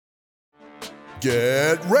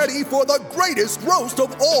Get ready for the greatest roast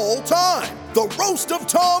of all time, the Roast of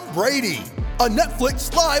Tom Brady, a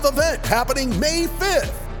Netflix live event happening May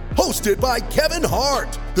 5th. Hosted by Kevin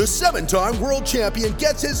Hart, the 7-time world champion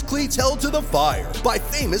gets his cleats held to the fire by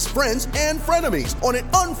famous friends and frenemies on an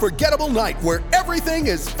unforgettable night where everything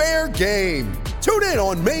is fair game. Tune in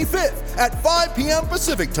on May 5th at 5 p.m.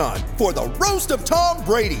 Pacific time for the Roast of Tom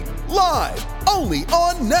Brady, live only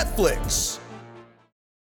on Netflix.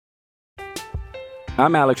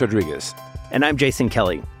 I'm Alex Rodriguez. And I'm Jason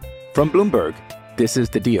Kelly. From Bloomberg, this is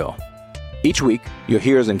The Deal. Each week, you'll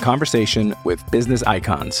hear us in conversation with business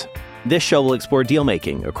icons. This show will explore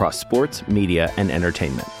deal-making across sports, media, and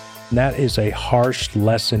entertainment. That is a harsh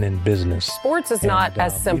lesson in business. Sports is not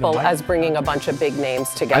as simple as bringing a bunch of big names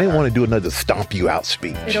together. I didn't want to do another stomp you out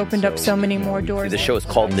speech. It opened up so many more doors. The show is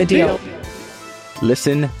called The Deal.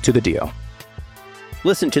 Listen to The Deal.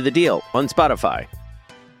 Listen to The Deal on Spotify.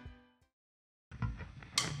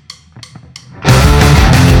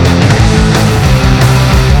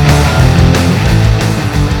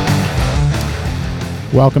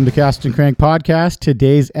 Welcome to Cast and Crank Podcast.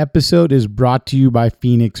 Today's episode is brought to you by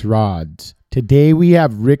Phoenix Rods. Today we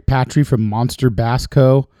have Rick Patry from Monster Bass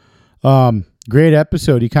Co. Great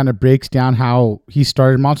episode. He kind of breaks down how he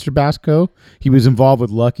started Monster Bass Co. He was involved with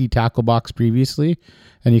Lucky Tackle Box previously,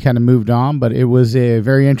 and he kind of moved on, but it was a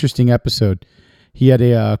very interesting episode. He had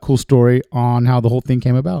a cool story on how the whole thing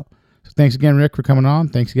came about. So thanks again, Rick, for coming on.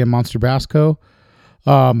 Thanks again, Monster Bass Co.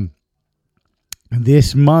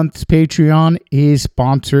 This month's Patreon is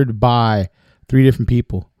sponsored by 3 different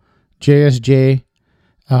people: JSJ,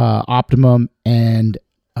 Optimum, and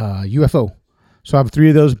UFO. So I have 3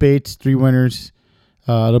 of those baits, 3 winners.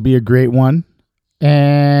 It'll be a great one.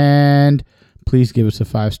 And please give us a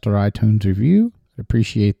 5-star iTunes review. I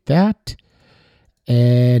appreciate that.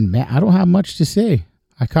 And man, I don't have much to say.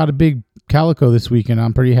 I caught a big calico this weekend.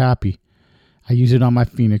 I'm pretty happy. I use it on my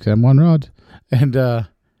Phoenix M1 rods. And,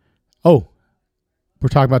 we're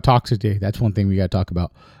talking about Toxic Day. That's one thing we got to talk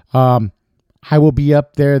about. I will be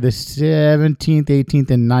up there the 17th, 18th,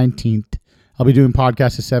 and 19th. I'll be doing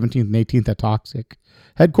podcasts the 17th and 18th at Toxic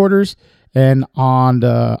headquarters. And on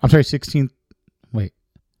the, 16th and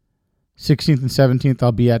 17th,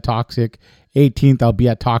 I'll be at Toxic. 18th, I'll be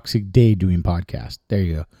at Toxic Day doing podcasts. There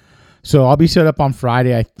you go. So I'll be set up on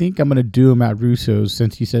Friday. I think I'm going to do them at Russo's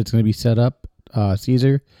since he said it's going to be set up,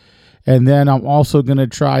 Caesar. And then I'm also going to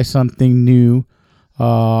try something new.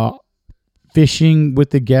 Fishing with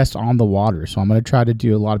the guest on the water. So I'm going to try to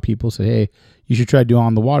do, a lot of people say, hey, you should try to do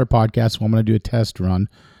on the water podcast. So I'm going to do a test run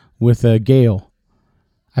with Gale.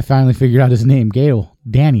 I finally figured out his name, Gale,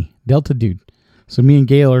 Danny, Delta dude. So me and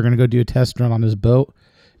Gale are going to go do a test run on his boat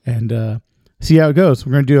and see how it goes.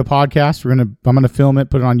 We're going to do a podcast. I'm going to film it,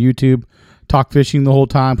 put it on YouTube, talk fishing the whole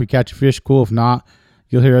time. If we catch a fish, cool. If not,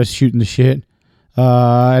 you'll hear us shooting the shit.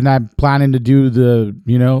 And I'm planning to do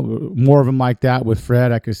more of them like that with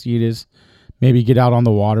Fred at Casitas. Maybe get out on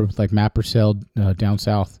the water with like Matt Purcell down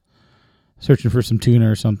south, searching for some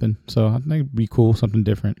tuna or something. So I think it'd be cool, something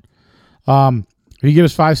different. If you give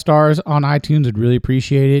us 5 stars on iTunes, I'd really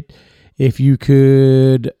appreciate it. If you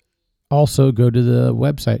could also go to the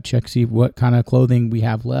website, see what kind of clothing we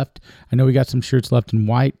have left. I know we got some shirts left in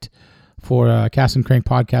white for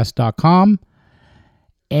castandcrankpodcast.com.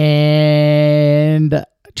 And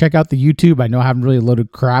check out the YouTube. I know I haven't really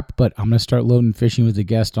loaded crap, but I'm going to start loading fishing with the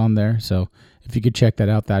guest on there. So if you could check that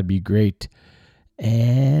out, that'd be great.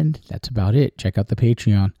 And that's about it. Check out the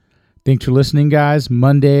Patreon. Thanks for listening, guys.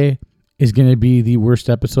 Monday is going to be the worst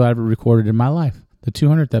episode I've ever recorded in my life. The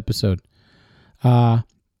 200th episode. I'm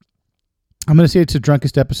going to say it's the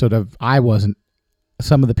drunkest episode I wasn't.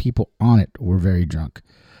 Some of the people on it were very drunk.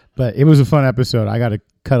 But it was a fun episode. I got to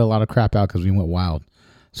cut a lot of crap out because we went wild.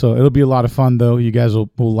 So it'll be a lot of fun, though. You guys will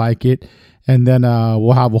like it. And then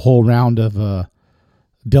we'll have a whole round of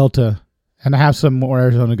Delta. And I have some more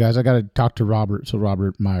Arizona guys. I got to talk to Robert, so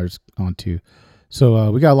Robert Myers on too.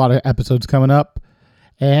 So we got a lot of episodes coming up.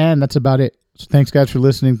 And that's about it. So thanks, guys, for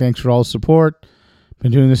listening. Thanks for all the support.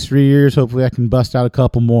 Been doing this 3 years. Hopefully I can bust out a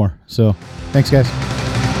couple more. So thanks, guys.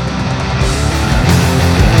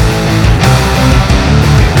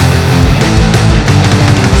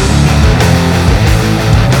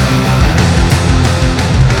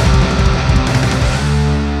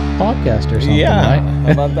 Podcast or something, yeah, right?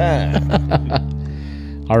 How about that?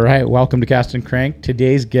 All right, welcome to Cast and Crank.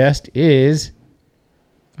 Today's guest is,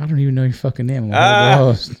 I don't even know your fucking name. I'm the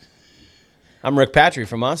host. I'm Rick Patry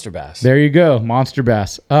from Monster Bass. There you go, Monster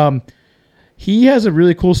Bass. He has a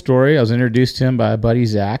really cool story. I was introduced to him by a buddy,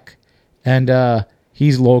 Zach, and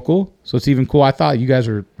he's local, so it's even cool. I thought you guys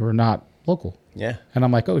were not local. Yeah. And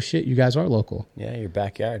I'm like, oh shit, you guys are local. Yeah, your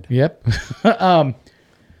backyard. Yep.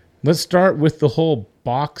 Let's start with the whole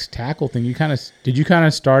box tackle thing. Did you kind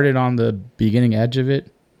of start it on the beginning edge of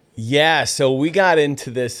it? Yeah, so we got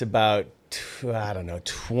into this about,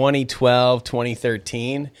 2012,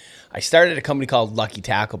 2013. I started a company called Lucky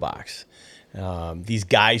Tackle Box. These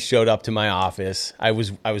guys showed up to my office. I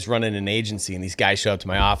was running an agency, and these guys showed up to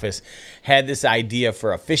my office, had this idea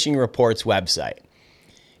for a fishing reports website.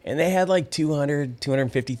 And they had like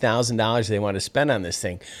 $250,000 they wanted to spend on this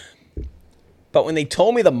thing. But when they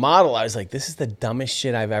told me the model, I was like, this is the dumbest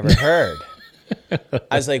shit I've ever heard.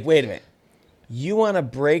 I was like, wait a minute. You want to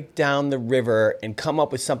break down the river and come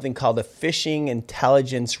up with something called a fishing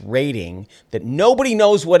intelligence rating that nobody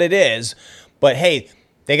knows what it is, but hey,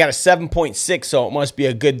 they got a 7.6, so it must be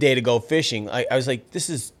a good day to go fishing. I was like, this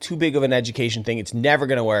is too big of an education thing. It's never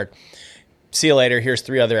going to work. See you later. Here's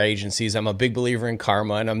 3 other agencies. I'm a big believer in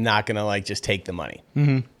karma, and I'm not going to like just take the money.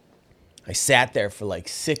 Mm-hmm. I sat there for like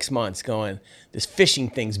 6 months going, this fishing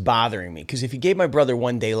thing's bothering me. Because if you gave my brother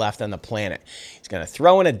one day left on the planet, he's going to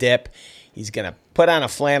throw in a dip, he's going to put on a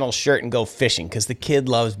flannel shirt and go fishing because the kid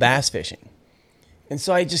loves bass fishing. And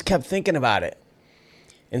so I just kept thinking about it.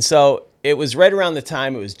 And so it was right around the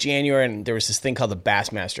time, it was January, and there was this thing called the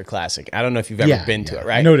Bassmaster Classic. I don't know if you've ever been to it,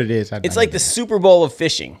 right? I know what it is. It's like the Super Bowl of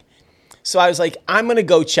fishing. So I was like, I'm going to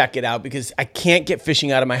go check it out because I can't get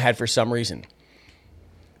fishing out of my head for some reason.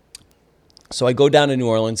 So I go down to New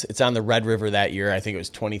Orleans. It's on the Red River that year. I think it was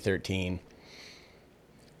 2013.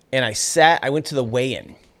 And I went to the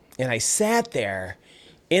weigh-in, and I sat there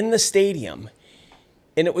in the stadium,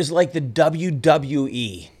 and it was like the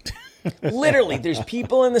WWE. Literally, there's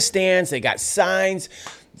people in the stands. They got signs.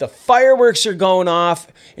 The fireworks are going off.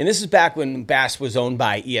 And this is back when Bass was owned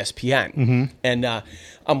by ESPN. Mm-hmm. And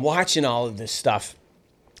I'm watching all of this stuff.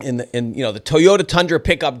 And the Toyota Tundra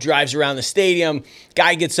pickup drives around the stadium.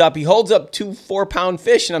 Guy gets up. He holds up 2 4-pound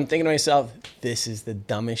fish. And I'm thinking to myself, this is the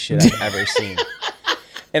dumbest shit I've ever seen.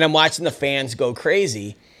 And I'm watching the fans go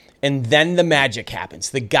crazy. And then the magic happens.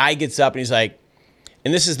 The guy gets up and he's like,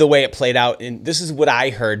 and this is the way it played out. And this is what I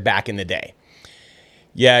heard back in the day.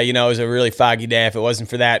 Yeah, it was a really foggy day. If it wasn't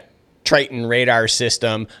for that Triton radar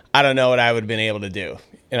system, I don't know what I would have been able to do.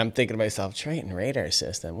 And I'm thinking to myself, Triton radar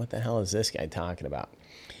system? What the hell is this guy talking about?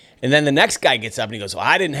 And then the next guy gets up and he goes, well,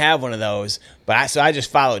 I didn't have one of those, so I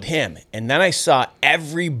just followed him. And then I saw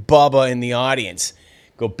every Bubba in the audience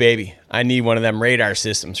go, baby, I need one of them radar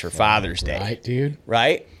systems for Father's Day. Right, dude.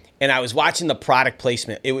 Right? And I was watching the product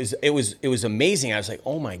placement. It was amazing. I was like,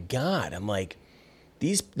 oh my God. I'm like,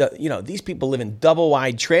 these people live in double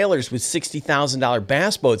wide trailers with $60,000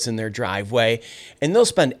 bass boats in their driveway, and they'll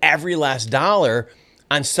spend every last dollar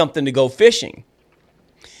on something to go fishing.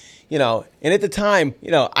 And at the time,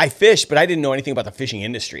 I fished, but I didn't know anything about the fishing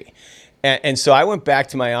industry. And so I went back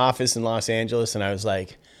to my office in Los Angeles, and I was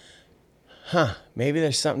like, maybe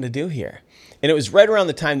there's something to do here. And it was right around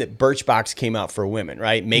the time that Birchbox came out for women,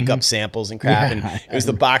 right? Makeup samples and crap. Yeah. And it was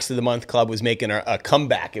the Box of the Month Club was making a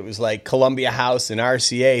comeback. It was like Columbia House and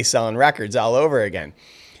RCA selling records all over again.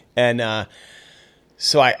 And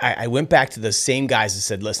so I went back to the same guys and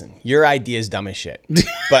said, listen, your idea is dumb as shit.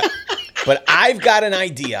 But I've got an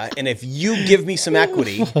idea, and if you give me some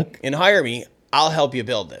equity and hire me, I'll help you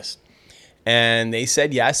build this. And they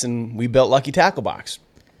said yes, and we built Lucky Tackle Box.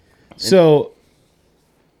 So...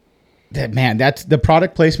 that's the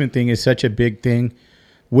product placement thing is such a big thing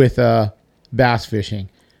with bass fishing,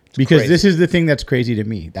 because this is the thing that's crazy to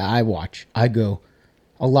me that I watch. I go,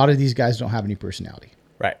 a lot of these guys don't have any personality.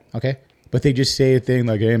 Right. Okay. But they just say a thing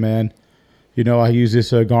like, hey man, I use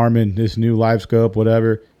this Garmin, this new Live Scope,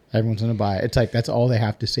 whatever. Everyone's going to buy it. It's like, that's all they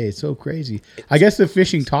have to say. It's so crazy. I guess the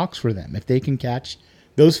fishing talks for them. If they can catch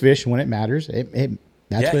those fish when it matters,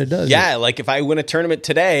 that's what it does. Yeah, like if I win a tournament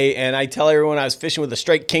today and I tell everyone I was fishing with a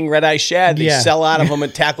Strike King Red Eye Shad, they sell out of them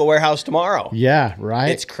at Tackle Warehouse tomorrow. Yeah, right?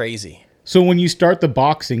 It's crazy. So when you start the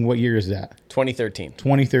boxing, what year is that? 2013.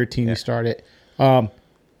 2013 you start it.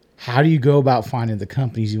 How do you go about finding the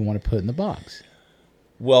companies you want to put in the box?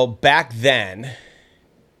 Well, back then,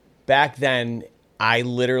 I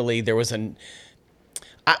literally,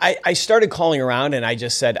 I started calling around and I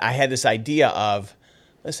just said, I had this idea of,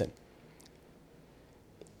 listen,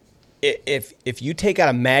 if you take out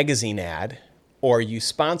a magazine ad or you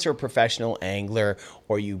sponsor a professional angler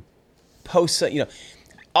or you post,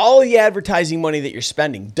 all the advertising money that you're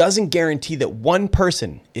spending doesn't guarantee that one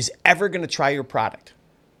person is ever going to try your product.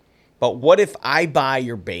 But what if I buy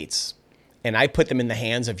your baits and I put them in the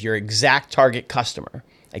hands of your exact target customer?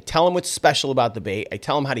 I tell them what's special about the bait. I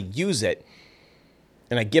tell them how to use it,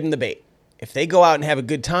 and I give them the bait. If they go out and have a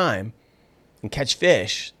good time and catch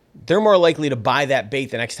fish, they're more likely to buy that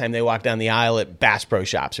bait the next time they walk down the aisle at Bass Pro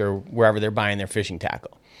Shops or wherever they're buying their fishing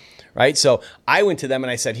tackle, right? So I went to them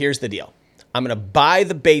and I said, here's the deal. I'm going to buy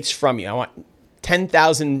the baits from you. I want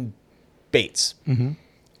 10,000 baits, and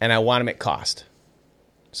I want them at cost.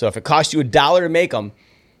 So if it costs you $1 to make them,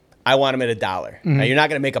 I want them at $1. Now, you're not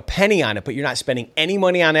going to make a penny on it, but you're not spending any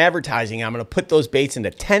money on advertising. I'm going to put those baits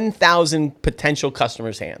into 10,000 potential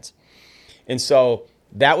customers' hands. And so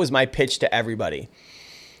that was my pitch to everybody.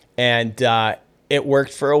 And it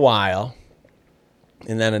worked for a while.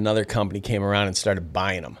 And then another company came around and started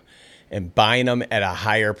buying them at a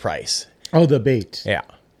higher price. Oh, the baits. Yeah.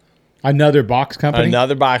 Another box company?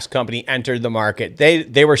 Another box company entered the market.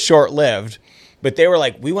 They were short-lived, but they were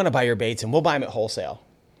like, we want to buy your baits and we'll buy them at wholesale.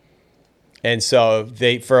 And so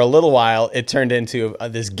for a little while, it turned into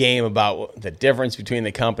this game about the difference between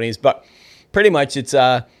the companies. But pretty much it's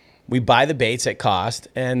we buy the baits at cost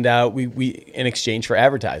and we in exchange for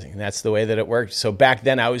advertising. And that's the way that it worked. So back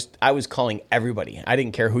then I was calling everybody. I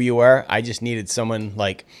didn't care who you were. I just needed someone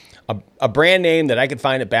like a brand name that I could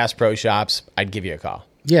find at Bass Pro Shops. I'd give you a call.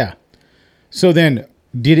 Yeah. So then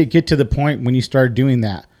did it get to the point when you started doing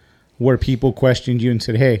that where people questioned you and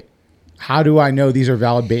said, hey, how do I know these are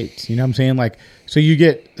valid baits? You know what I'm saying? Like, so you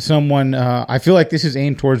get someone, I feel like this is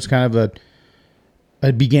aimed towards kind of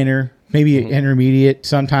a beginner, maybe an intermediate,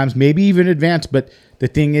 sometimes maybe even advanced. But the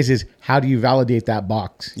thing is how do you validate that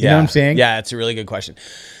box? You know what I'm saying? Yeah, it's a really good question.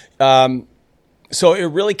 So it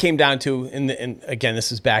really came down to, and again,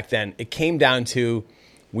 this was back then, it came down to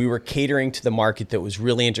we were catering to the market that was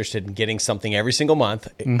really interested in getting something every single month,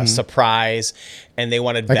 a surprise, and they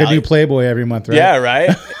wanted like value. A new Playboy every month, right? Yeah,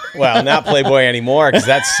 right? Well, not Playboy anymore because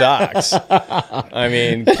that sucks. I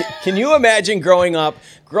mean, can you imagine growing up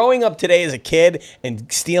today as a kid and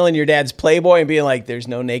stealing your dad's Playboy and being like, there's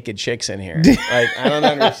no naked chicks in here? Like, I don't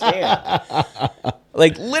understand.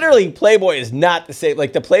 Like, literally, Playboy is not the same.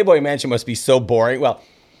 Like, the Playboy Mansion must be so boring. Well,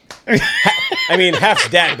 I mean, half's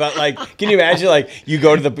dead, but like, can you imagine? Like, you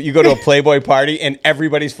go to a Playboy party and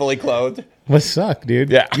everybody's fully clothed. Would suck, dude.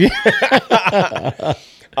 Yeah.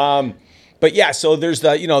 But yeah, so there's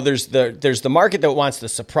the market that wants the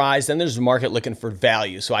surprise. Then there's the market looking for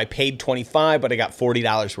value. So I paid $25, but I got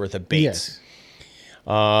 $40 worth of baits.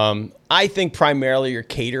 Yes. I think primarily you're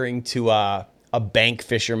catering to a bank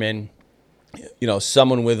fisherman. You know,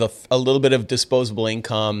 someone with a little bit of disposable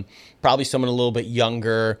income, probably someone a little bit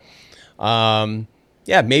younger.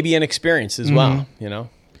 Maybe inexperienced as well, you know?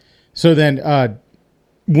 So then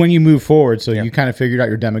when you move forward, so you kind of figured out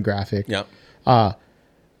your demographic. Yeah.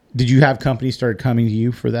 Did you have companies started coming to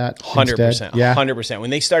you for that? 100%. Yeah. 100%. When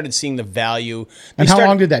they started seeing the value. And how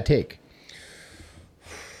long did that take?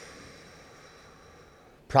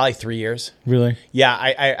 Probably 3 years. Really? Yeah.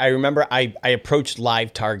 I remember I approached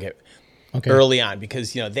Live Target. Okay. Early on,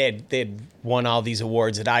 because they had won all these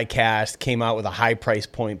awards at ICAST, came out with a high price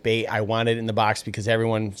point bait. I wanted it in the box because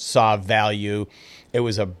everyone saw value. It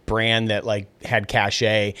was a brand that like had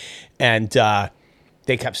cachet, and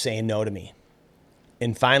they kept saying no to me.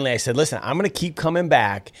 And finally, I said, "Listen, I'm going to keep coming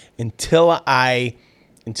back until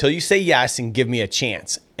you say yes and give me a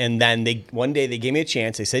chance." And then one day they gave me a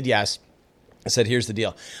chance. They said yes. I said, "Here's the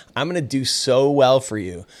deal. I'm going to do so well for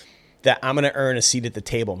you that I'm going to earn a seat at the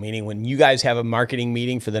table," meaning when you guys have a marketing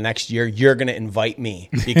meeting for the next year, you're going to invite me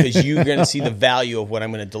because you're going to see the value of what I'm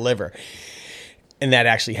going to deliver. And that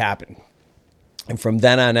actually happened. And from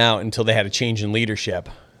then on out until they had a change in leadership,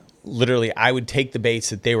 literally I would take the baits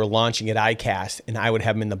that they were launching at ICAST and I would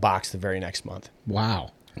have them in the box the very next month. Wow.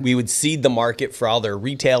 We would seed the market for all their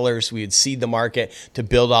retailers. We would seed the market to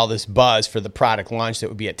build all this buzz for the product launch that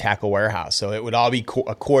would be at Tackle Warehouse. So it would all be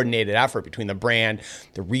a coordinated effort between the brand,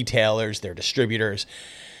 the retailers, their distributors.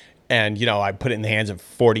 And, I put it in the hands of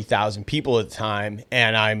 40,000 people at the time.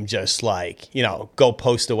 And I'm just like, go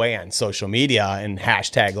post away on social media and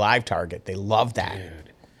hashtag Live Target. They love that.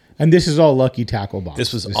 Dude. And this is all Lucky Tackle Box.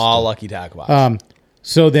 This was all Lucky Tackle Box.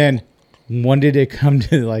 So then when did it come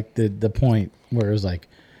to like the point where it was like,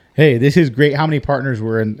 hey, this is great. How many partners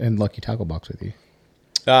were in Lucky Tackle Box with you?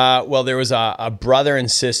 Well, there was a brother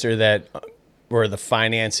and sister that were the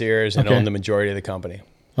financiers and owned the majority of the company.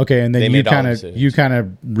 Okay, and then you kind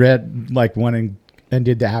of read like one and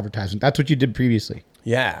did the advertisement. That's what you did previously.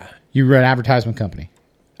 Yeah, you were an advertisement company.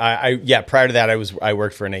 Prior to that, I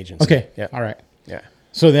worked for an agency. Okay, yeah, all right, yeah.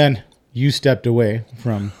 So then you stepped away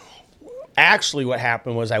from. Actually, what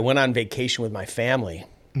happened was I went on vacation with my family.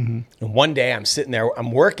 Mm-hmm. And one day I'm sitting there,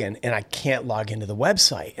 I'm working, and I can't log into the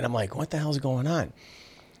website. And I'm like, what the hell's going on?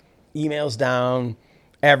 Emails down,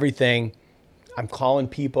 everything. I'm calling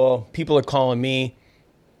people. People are calling me.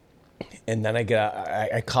 And then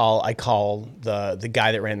I call the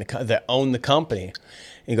guy that owned the company.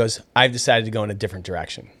 And he goes, I've decided to go in a different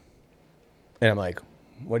direction. And I'm like,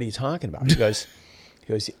 what are you talking about? He goes,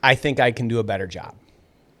 I think I can do a better job.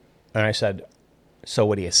 And I said, so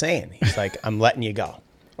what are you saying? He's like, I'm letting you go.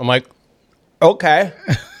 I'm like, okay.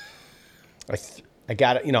 I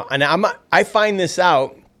got it, and I find this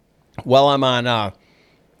out while I'm on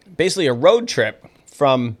basically a road trip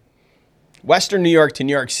from Western New York to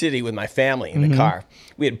New York City with my family in the car.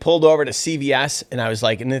 We had pulled over to CVS, and I was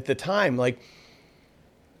like, and at the time, like,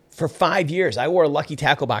 for 5 years, I wore a Lucky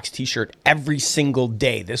Tackle Box t-shirt every single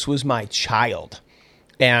day. This was my child.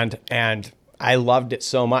 And I loved it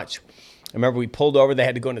so much. I remember we pulled over. They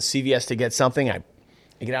had to go into CVS to get something. I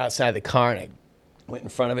get outside the car, and I went in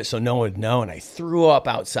front of it so no one would know, and I threw up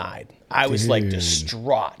outside. I was like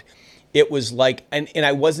distraught. It was like, and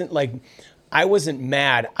I wasn't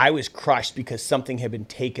mad. I was crushed because something had been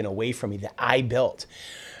taken away from me that I built.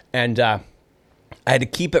 And I had to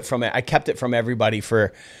keep it from it. I kept it from everybody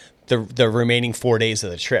for the remaining 4 days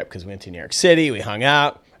of the trip because we went to New York City. We hung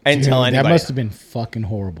out. I didn't tell anybody. That must have been fucking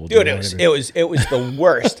horrible. Dude, it was the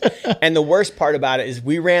worst. And the worst part about it is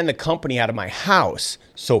we ran the company out of my house.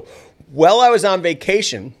 So while I was on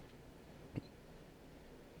vacation,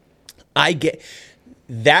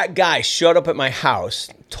 that guy showed up at my house,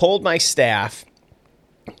 told my staff,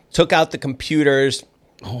 took out the computers,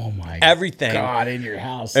 everything. God, in your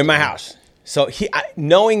house. In my house. So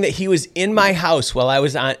knowing that he was in my house while I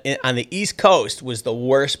was on the East Coast was the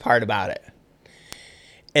worst part about it.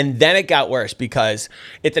 And then it got worse because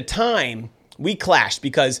at the time we clashed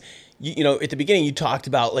because, at the beginning you talked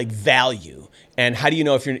about like value and how do you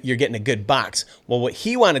know if you're getting a good box? Well, what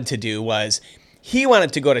he wanted to do was he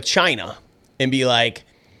wanted to go to China and be like,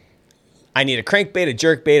 I need a crankbait, a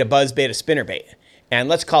jerkbait, a buzzbait, a spinnerbait. And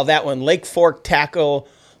let's call that one Lake Fork Tackle,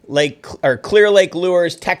 Clear Lake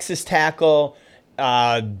Lures, Texas Tackle,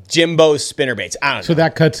 Jimbo's spinnerbaits. I don't know. So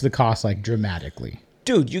that cuts the cost like dramatically.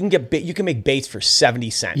 Dude, you can make baits for 70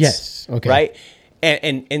 cents. Yes. Okay. Right?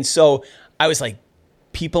 And so I was like,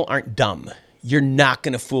 people aren't dumb. You're not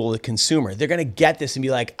going to fool the consumer. They're going to get this and be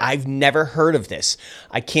like, I've never heard of this.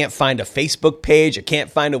 I can't find a Facebook page. I can't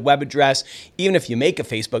find a web address. Even if you make a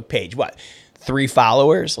Facebook page, 3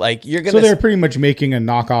 followers? Like you're going to. So they're pretty much making a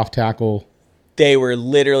knockoff tackle. They were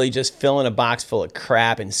literally just filling a box full of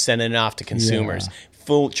crap and sending it off to consumers. Yeah.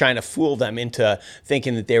 Trying to fool them into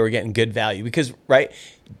thinking that they were getting good value because, right,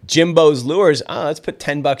 Jimbo's Lures, let's put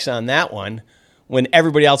 $10 on that one when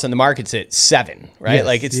everybody else on the market's at $7, right? Yes,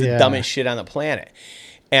 like it's the dumbest shit on the planet.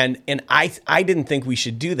 And I didn't think we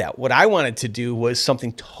should do that. What I wanted to do was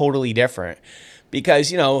something totally different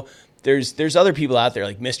because, there's other people out there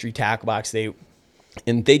like Mystery Tackle Box. They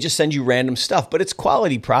just send you random stuff, but it's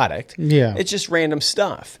quality product. Yeah. It's just random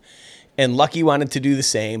stuff. And Lucky wanted to do the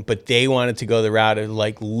same, but they wanted to go the route of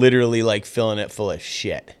literally filling it full of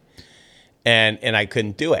shit. And I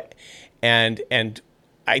couldn't do it. And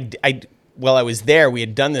I while I was there, we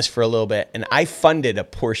had done this for a little bit, and I funded a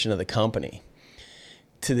portion of the company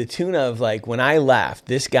to the tune of when I left,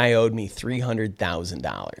 this guy owed me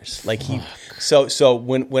 $300,000. So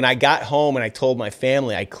when I got home and I told my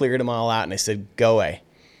family, I cleared them all out and I said, go away.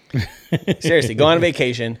 Seriously, go on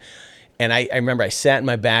vacation. And I remember I sat in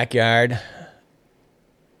my backyard.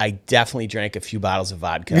 I definitely drank a few bottles of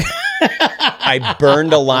vodka. I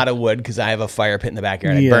burned a lot of wood because I have a fire pit in the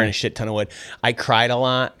backyard. I burned a shit ton of wood. I cried a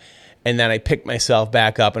lot. And then I picked myself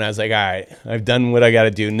back up and I was like, all right, I've done what I got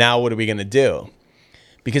to do. Now what are we going to do?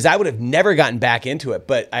 Because I would have never gotten back into it.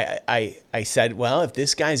 But I said, well, if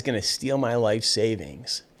this guy's going to steal my life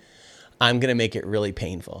savings, I'm going to make it really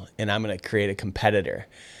painful. And I'm going to create a competitor.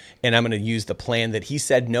 And I'm going to use the plan that he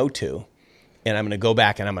said no to. And I'm going to go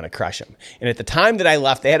back and I'm going to crush him. And at the time that I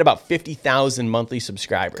left, they had about 50,000 monthly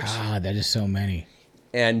subscribers. God, that is so many.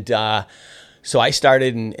 And so I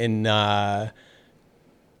started in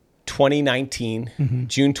 2019,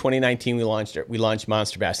 June 2019, we launched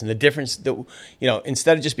Monster Bass. And the difference,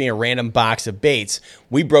 instead of just being a random box of baits,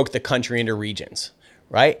 we broke the country into regions,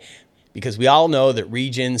 right? Because we all know that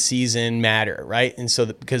region, season matter, right? And so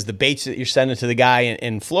because the baits that you're sending to the guy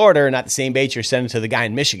in Florida are not the same baits you're sending to the guy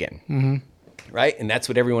in Michigan, right? And that's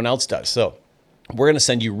what everyone else does. So we're going to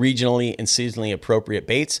send you regionally and seasonally appropriate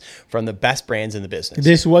baits from the best brands in the business.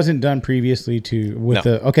 This wasn't done previously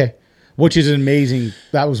okay. Which is amazing.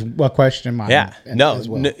 That was a question in mind. Yeah. As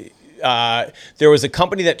well. There was a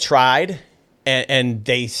company that tried and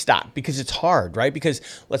they stopped because it's hard, right? Because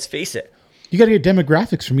let's face it. You got to get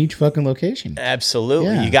demographics from each fucking location.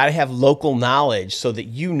 Absolutely. Yeah. You got to have local knowledge so that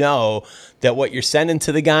you know that what you're sending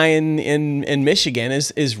to the guy in Michigan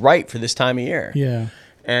is right for this time of year. Yeah.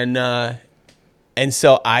 And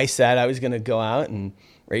so I said I was going to go out and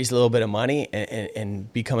raise a little bit of money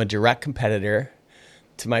and become a direct competitor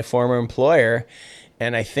to my former employer.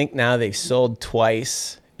 And I think now they've sold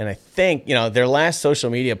twice. And I think, their last social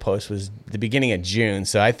media post was the beginning of June.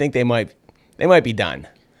 So I think they might be done.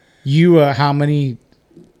 You, how many?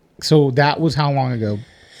 So that was how long ago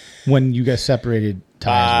when you guys separated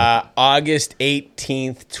ties? August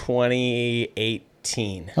 18th,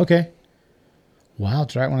 2018. Okay. Wow,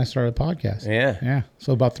 it's right when I started the podcast. Yeah. Yeah.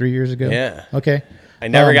 So about 3 years ago. Yeah. Okay. I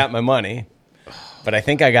never got my money, but I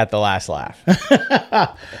think I got the last laugh.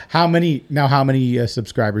 How many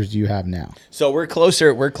subscribers do you have now? So we're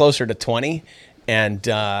closer to 20. And,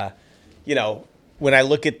 when I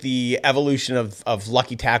look at the evolution of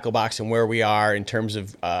Lucky Tackle Box and where we are in terms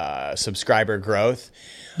of subscriber growth.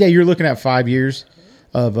 Yeah, you're looking at 5 years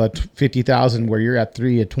of 50,000 where you're at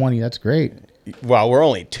 3 at 20. That's great. Well, we're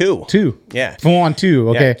only 2. 2. Yeah. Full on 2.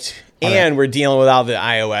 Okay. Yeah. And we're dealing with all the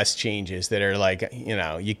iOS changes that are like,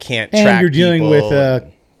 you can't track and you're dealing with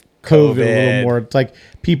COVID a little more. It's like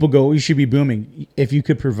people go, you should be booming. If you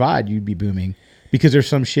could provide, you'd be booming. Because there's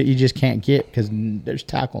some shit you just can't get because there's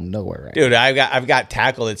tackle nowhere right Dude, now. I've got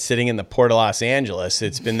tackle that's sitting in the Port of Los Angeles.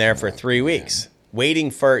 It's been there for 3 weeks,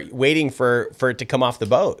 waiting for it to come off the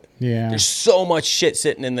boat. Yeah. There's so much shit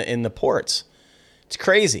sitting in the ports. It's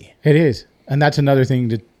crazy. It is. And that's another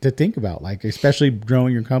thing to think about. Like, especially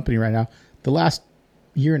growing your company right now. The last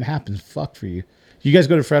year and a half is fucked for you. You guys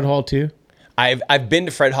go to Fred Hall too? I've been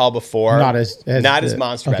to Fred Hall before. Not as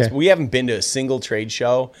Monster Bass. We haven't been to a single trade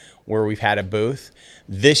show where we've had a booth.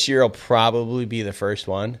 This year will probably be the first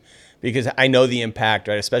one because I know the impact,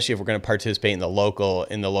 right? Especially if we're going to participate in the local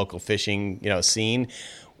fishing, scene.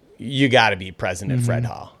 You got to be present at Fred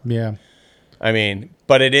Hall. Yeah. I mean,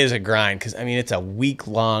 but it is a grind because it's a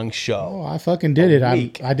week-long show. Oh, I fucking did it.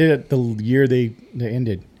 I did it the year they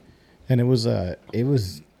ended, and it was a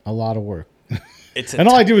lot of work. And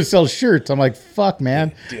all I do is sell shirts. I'm like, fuck,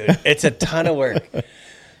 man. Dude, it's a ton of work.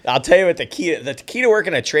 I'll tell you what the key to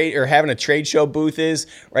working a trade or having a trade show booth is,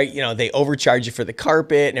 right? They overcharge you for the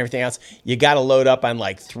carpet and everything else. You got to load up on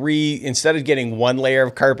like 3 instead of getting 1 layer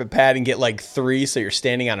of carpet pad and get like 3, so you're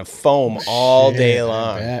standing on a foam all day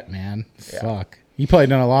long. I bet, man. Yeah. Fuck. You probably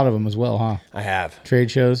done a lot of them as well, huh? I have.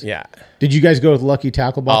 Trade shows? Yeah. Did you guys go with Lucky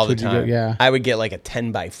Tackle Box? All the time. Yeah. I would get like a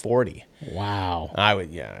 10x40. Wow. I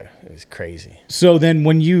would, yeah. It was crazy. So then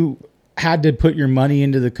when you had to put your money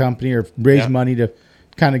into the company or raise money to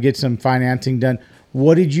kind of get some financing done,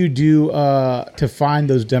 what did you do to find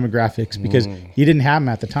those demographics? Because you didn't have them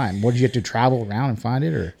at the time. What did you have to travel around and find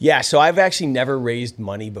it? Or yeah, so I've actually never raised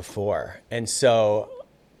money before. And so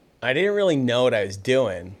I didn't really know what I was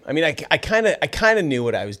doing. I mean, I kind of knew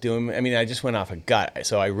what I was doing. I mean, I just went off a gut.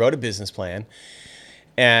 So I wrote a business plan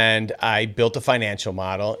and I built a financial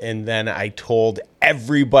model. And then I told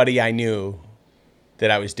everybody I knew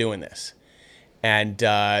that I was doing this. And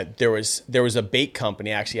there was a bait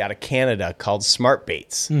company actually out of Canada called Smart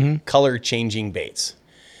Baits, color changing baits.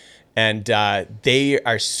 And they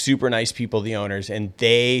are super nice people, the owners. And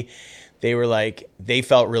they were like, they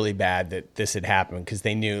felt really bad that this had happened because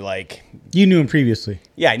they knew like... You knew him previously?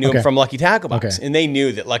 Yeah, I knew him from Lucky Tackle Box. Okay. And they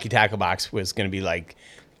knew that Lucky Tackle Box was going to be like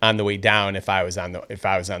on the way down if I was on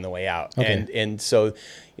the way out. Okay. And so,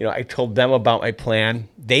 I told them about my plan.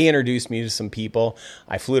 They introduced me to some people.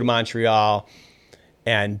 I flew to Montreal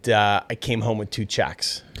and I came home with 2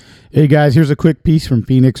 checks. Hey guys, here's a quick piece from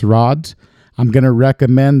Phoenix Rods. I'm going to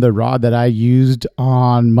recommend the rod that I used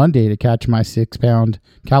on Monday to catch my 6-pound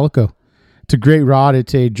calico. It's a great rod.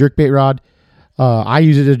 It's a jerkbait rod. I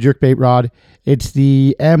use it as a jerkbait rod. It's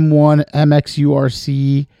the M1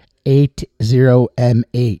 MXURC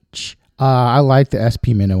 80MH. I like the SP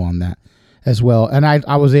minnow on that as well. And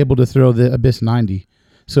I was able to throw the Abyss 90.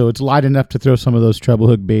 So it's light enough to throw some of those treble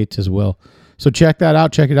hook baits as well. So check that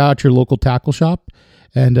out. Check it out at your local tackle shop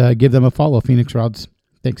and give them a follow, Phoenix Rods.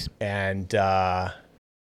 Thanks. And I'm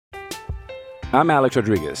Alex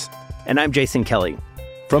Rodriguez. And I'm Jason Kelly.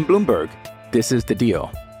 From Bloomberg, this is The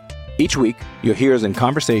Deal. Each week, you'll hear us in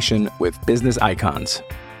conversation with business icons.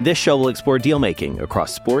 This show will explore deal-making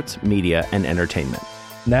across sports, media, and entertainment.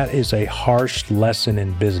 That is a harsh lesson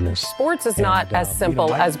in business. Sports is not as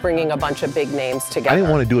simple as bringing a bunch of big names together. I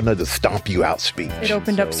didn't want to do another stomp you out speech. It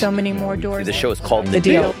opened up so many more doors. The show is called The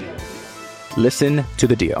Deal. Listen to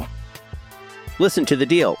The Deal. Listen to The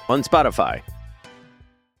Deal on Spotify.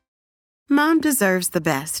 Mom deserves the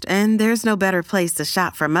best, and there's no better place to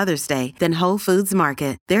shop for Mother's Day than Whole Foods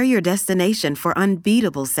Market. They're your destination for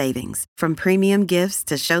unbeatable savings, from premium gifts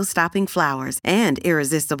to show-stopping flowers and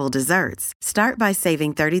irresistible desserts. Start by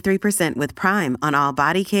saving 33% with Prime on all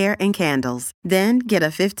body care and candles. Then get a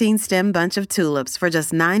 15-stem bunch of tulips for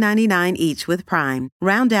just $9.99 each with Prime.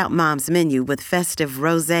 Round out Mom's menu with festive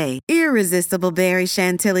rosé, irresistible berry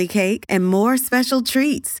chantilly cake, and more special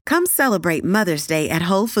treats. Come celebrate Mother's Day at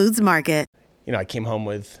Whole Foods Market. You know, I came home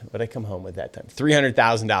with, what did I come home with that time?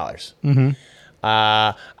 $300,000.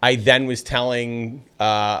 I then was telling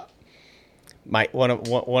one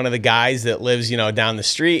of the guys that lives, you know, down the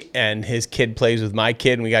street, and his kid plays with my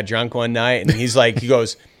kid, and we got drunk one night, and he's like, he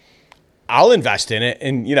goes, I'll invest in it.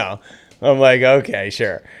 And, you know, I'm like, okay,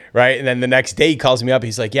 sure. Right. And then the next day he calls me up.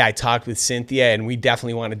 He's like, yeah, I talked with Cynthia and we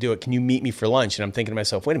definitely want to do it. Can you meet me for lunch? And I'm thinking to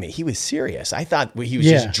myself, wait a minute. He was serious. I thought he was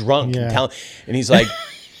just drunk. Yeah. And he's like,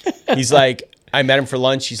 I met him for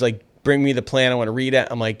lunch. He's like, bring me the plan. I want to read it.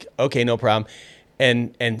 I'm like, okay, no problem.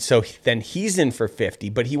 And so then he's in for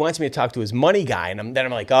 50, but he wants me to talk to his money guy. And then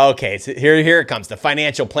I'm like, oh, okay, it's, here it comes. The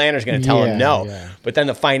financial planner is going to tell him no. Yeah. But then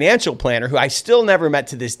the financial planner, who I still never met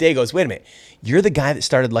to this day, goes, wait a minute, you're the guy that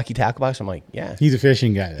started Lucky Tackle Box? I'm like, yeah. He's a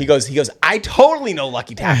fishing guy. He goes, I totally know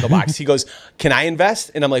Lucky Tackle Box. He goes, can I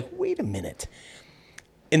invest? And I'm like, wait a minute.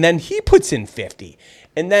 And then he puts in 50.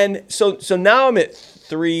 And then, so now I'm at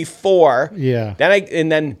 3, 4. Yeah.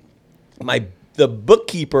 Then the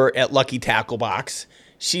bookkeeper at Lucky Tackle Box,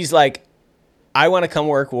 she's like, I want to come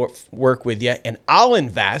work with you, and I'll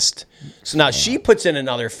invest. So now she puts in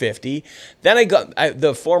another 50. Then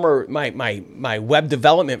my web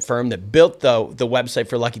development firm that built the website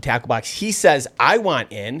for Lucky Tackle Box, he says I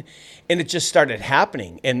want in, and it just started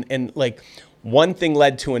happening, and like one thing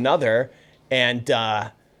led to another, and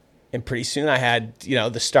pretty soon I had, you know,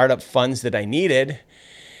 the startup funds that I needed,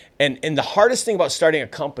 and the hardest thing about starting a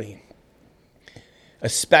company,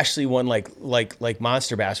 especially one like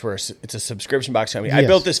Monster Bass, where it's a subscription box company. Yes. I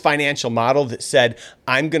built this financial model that said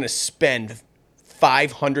I'm going to spend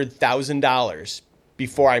 $500,000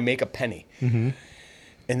 before I make a penny. Mm-hmm.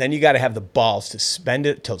 And then you got to have the balls to spend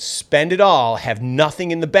it all, have nothing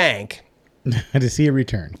in the bank, to see a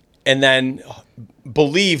return, and then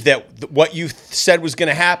believe that what you said was going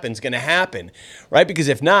to happen is going to happen, right? Because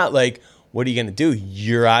if not, like, what are you going to do?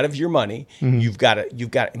 You're out of your money. Mm-hmm. You've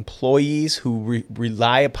got employees who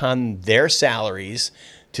rely upon their salaries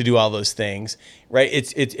to do all those things, right?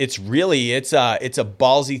 It's really a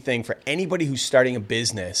ballsy thing for anybody who's starting a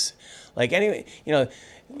business. Like Gary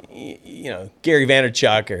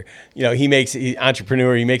Vaynerchuk, or he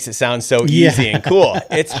entrepreneur. He makes it sound so easy and cool.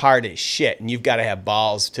 It's hard as shit, and you've got to have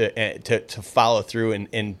balls to follow through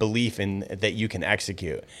and belief in that you can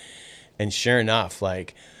execute. And sure enough,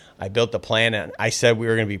 like, I built the plan, and I said we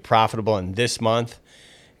were going to be profitable in this month,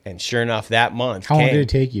 and sure enough, that month How long did it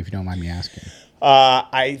take you, if you don't mind me asking?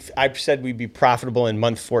 I said we'd be profitable in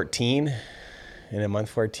month 14, and in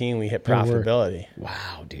month 14, we hit profitability.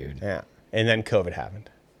 Wow, dude. Yeah, and then COVID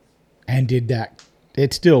happened. And did that?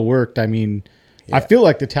 It still worked. I mean, I feel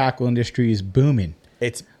like the tackle industry is booming.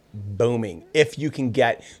 It's booming. If you can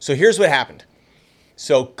get... So here's what happened.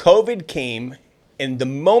 So COVID came, and the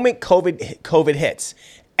moment COVID hits...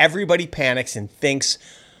 Everybody panics and thinks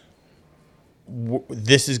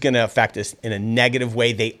this is going to affect us in a negative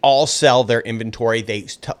way. They all sell their inventory. They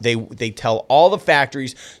tell all the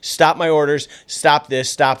factories, stop my orders, stop this,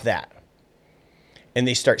 stop that. And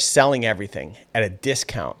they start selling everything at a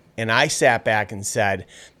discount. And I sat back and said,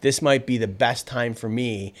 this might be the best time for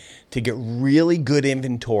me to get really good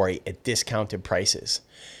inventory at discounted prices.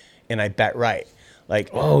 And I bet right.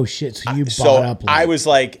 Like, oh shit! So you bought up. I was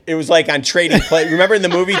like, it was like on Trading Places. Remember in the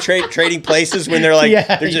movie Trading Places when they're like,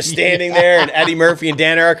 they're just standing there, and Eddie Murphy and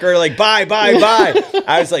Dan Aykroyd are like, buy.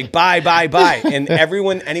 I was like, buy. And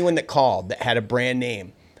anyone that called that had a brand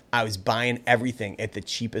name, I was buying everything at the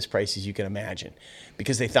cheapest prices you can imagine,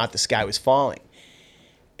 because they thought the sky was falling.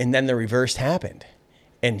 And then the reverse happened,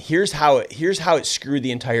 and here's how it screwed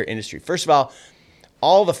the entire industry. First of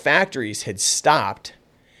all the factories had stopped,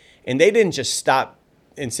 and they didn't just stop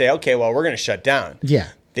and say, okay, well, we're going to shut down. Yeah.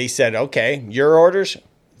 They said, okay, your orders,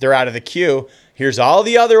 they're out of the queue. Here's all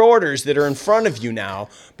the other orders that are in front of you now,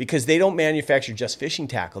 because they don't manufacture just fishing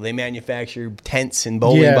tackle. They manufacture tents and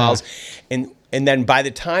bowling balls. And then by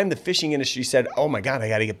the time the fishing industry said, oh my God, I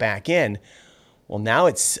got to get back in. Well, now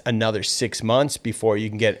it's another 6 months before you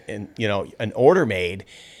can get an order made.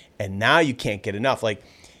 And now you can't get enough. Like,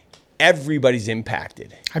 everybody's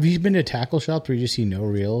impacted. Have you been to tackle shops where you just see no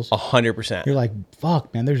reels? 100%. You're like,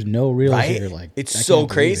 fuck, man, there's no reels here. Like, it's so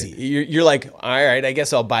crazy. You're like, all right, I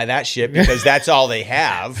guess I'll buy that shit because that's all they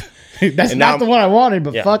have. That's and not the one I wanted,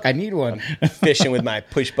 but Yeah. fuck, I need one. fishing with my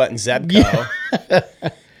push button Zebco.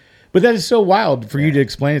 But that is so wild for you to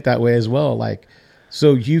explain it that way as well. Like,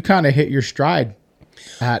 so you kind of hit your stride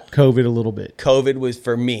at COVID a little bit. COVID was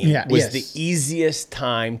for me was yes. the easiest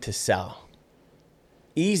time to sell.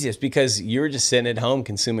 Easiest because you were just sitting at home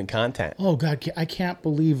consuming content. Oh God, I can't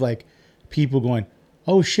believe like people going,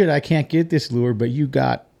 oh shit, I can't get this lure, but you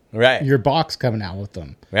got Right. your box coming out with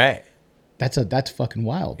them. Right. That's fucking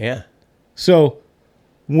wild. Yeah. So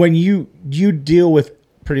when you deal with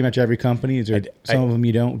pretty much every company, is there some of them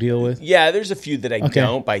you don't deal with, Yeah, there's a few that I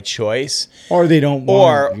don't by choice. or they don't,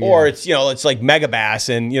 Or it's it's like Megabass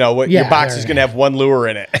and your box is going to have one lure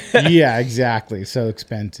in it. yeah, exactly. So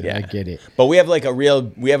expensive. Yeah. I get it. But we have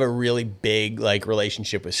a really big like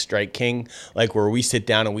relationship with Strike King, like where we sit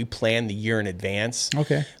down and we plan the year in advance.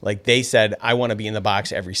 Okay. Like they said, I want to be in the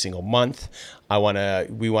box every single month. We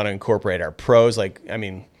want to incorporate our pros. Like, I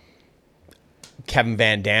mean, Kevin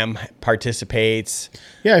Van Dam participates.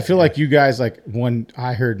 Yeah, I feel like you guys, like when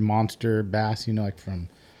I heard Monster Bass, like from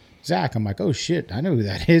Zach, I'm like, oh shit, I know who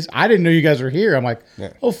that is. I didn't know you guys were here. I'm like,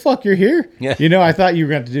 oh fuck, you're here? Yeah. I thought you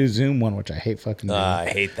were going to do Zoom one, which I hate fucking doing. I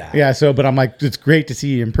hate that. Yeah, but I'm like, it's great to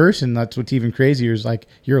see you in person. That's what's even crazier is like,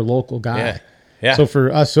 you're a local guy. Yeah. Yeah. So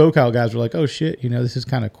for us SoCal guys, we're like, oh shit, this is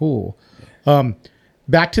kind of cool.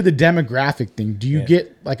 Back to the demographic thing. Do you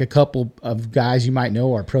get like a couple of guys you might know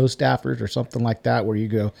or pro staffers or something like that where you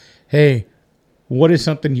go, hey, what is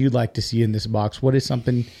something you'd like to see in this box? What is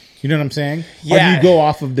something, you know what I'm saying? Yeah. Or do you go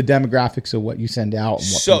off of the demographics of what you send out?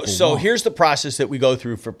 And what So want? here's the process that we go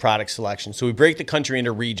through for product selection. So we break the country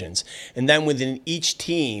into regions, and then within each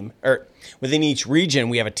team or within each region,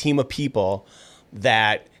 we have a team of people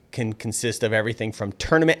that can consist of everything from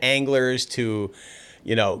tournament anglers to,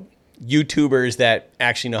 YouTubers that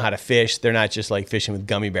actually know how to fish. They're not just like fishing with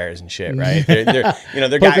gummy bears and shit, right? They're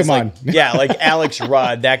guys like, like Alex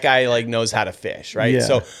Rudd. That guy like knows how to fish, right? Yeah.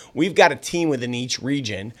 So we've got a team within each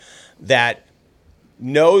region that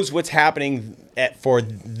knows what's happening for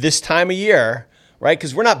this time of year, right?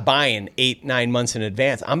 Because we're not buying 8-9 months in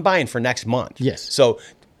advance. I'm buying for next month. Yes. So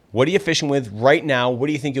what are you fishing with right now? What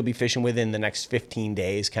do you think you'll be fishing with in the next 15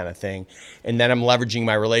 days kind of thing? And then I'm leveraging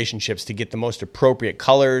my relationships to get the most appropriate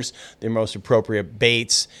colors, the most appropriate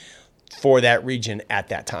baits for that region at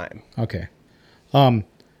that time. Okay. On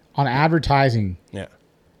advertising. Yeah.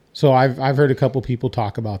 So I've heard a couple people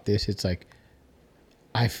talk about this. It's like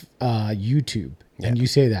YouTube, and you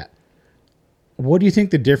say that. What do you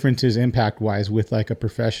think the difference is impact wise with like a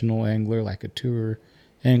professional angler, like a tour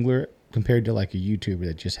angler, compared to like a YouTuber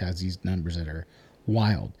that just has these numbers that are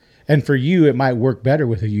wild? And for you, it might work better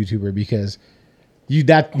with a YouTuber because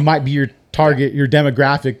that might be your target, your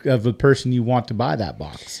demographic of the person you want to buy that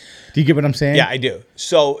box. Do you get what I'm saying? Yeah, I do.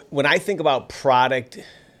 So when I think about product,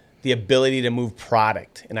 the ability to move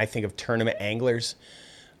product, and I think of tournament anglers,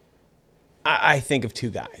 I think of two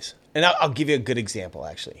guys. And I'll give you a good example,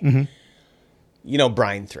 actually. Mm-hmm.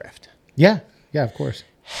 Brian Thrift. Yeah, of course.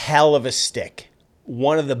 Hell of a stick.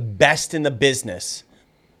 One of the best in the business,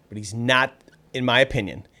 but he's not, in my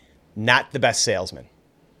opinion, not the best salesman.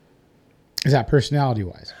 Is that personality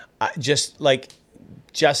wise? Just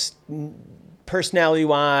personality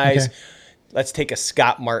wise. Okay. Let's take a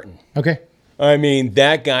Scott Martin. Okay. I mean,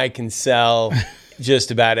 that guy can sell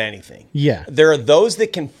just about anything. Yeah. There are those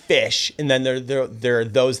that can fish, and then there are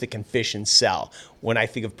those that can fish and sell when I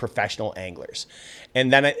think of professional anglers.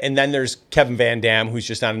 And then there's Kevin Van Dam, who's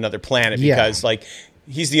just on another planet because like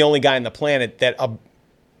he's the only guy on the planet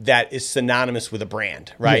that is synonymous with a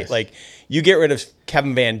brand, right? Yes. Like you get rid of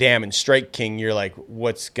Kevin Van Dam and Strike King, you're like,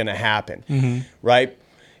 what's gonna happen, right?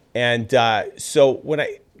 And so when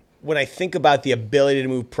I think about the ability to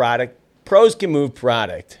move product, pros can move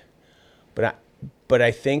product, but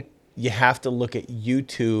I think you have to look at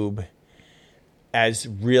YouTube as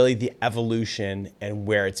really the evolution and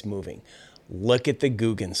where it's moving. Look at the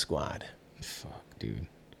Guggen squad. Fuck, dude.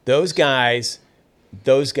 Those guys.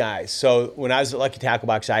 So when I was at Lucky Tackle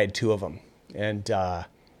Box, I had two of them. And, I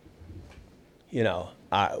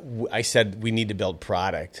said we need to build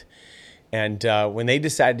product. And when they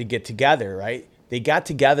decided to get together, right, they got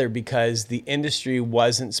together because the industry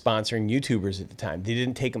wasn't sponsoring YouTubers at the time. They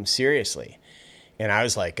didn't take them seriously. And I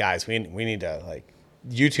was like, guys, we need to, like,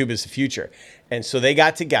 YouTube is the future. And so they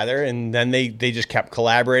got together, and then they just kept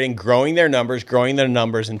collaborating, growing their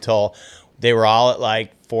numbers until they were all at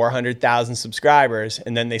like 400,000 subscribers.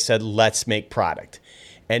 And then they said, let's make product.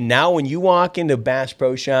 And now when you walk into Bass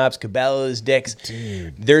Pro Shops, Cabela's, Dick's,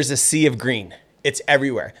 there's a sea of green. It's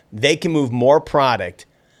everywhere. They can move more product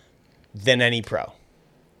than any pro.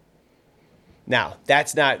 Now,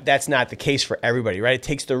 that's not the case for everybody, right? It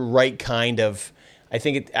takes the right kind of, I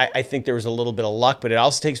think there was a little bit of luck, but it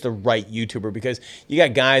also takes the right YouTuber, because you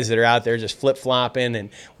got guys that are out there just flip-flopping, and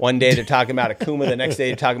one day they're talking about Akuma, the next day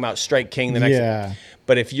they're talking about Strike King, the next day.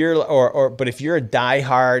 But if you're if you're a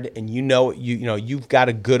diehard and you've got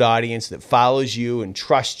a good audience that follows you and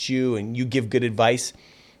trusts you and you give good advice,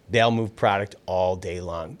 they'll move product all day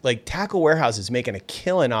long. Like Tackle Warehouse is making a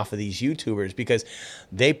killing off of these YouTubers because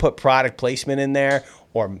they put product placement in there,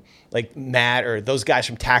 or like Matt or those guys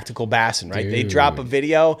from Tactical Bassin, right? Dude. They drop a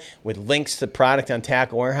video with links to product on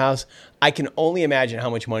Tackle Warehouse. I can only imagine how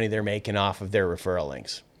much money they're making off of their referral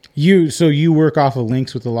links. So you work off of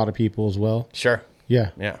links with a lot of people as well? Sure.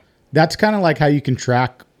 Yeah. Yeah. That's kind of like how you can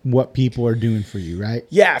track what people are doing for you, right?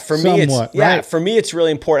 Yeah, for me it's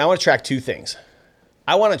really important. I want to track two things.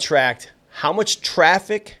 I want to track how much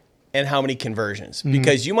traffic and how many conversions,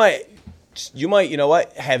 because you might,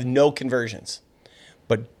 have no conversions,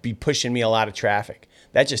 but be pushing me a lot of traffic.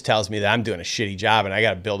 That just tells me that I'm doing a shitty job and I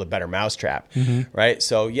got to build a better mousetrap, right?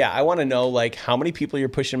 So yeah, I want to know like how many people you're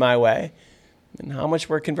pushing my way and how much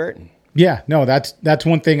we're converting. Yeah, no, that's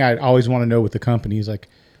one thing I always want to know with the companies. Like,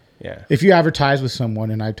 if you advertise with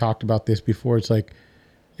someone, and I talked about this before, it's like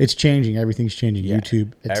it's changing. Everything's changing. Yeah,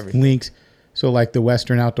 YouTube, it's links. So like the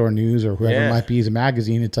Western Outdoor News or whoever it might be is a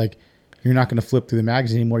magazine. It's like you're not going to flip through the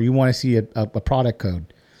magazine anymore. You want to see a product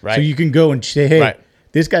code, right? So you can go and say, hey,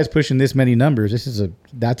 this guy's pushing this many numbers.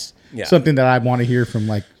 That's something that I want to hear from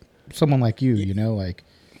like someone like you.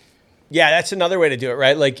 Yeah, that's another way to do it,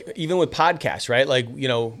 right? Like even with podcasts, right? Like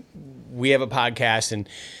we have a podcast and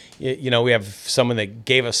we have someone that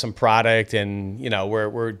gave us some product and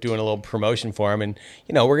we're doing a little promotion for them, and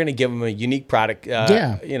we're going to give them a unique product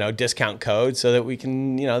discount code so that we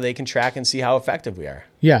can they can track and see how effective we are.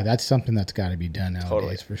 Yeah, that's something that's got to be done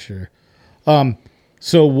nowadays for sure.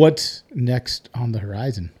 So what's next on the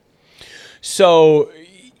horizon? So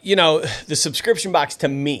the subscription box, to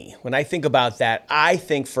me, when I think about that, I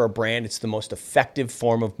think for a brand it's the most effective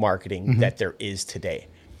form of marketing that there is today.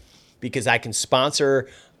 Because I can sponsor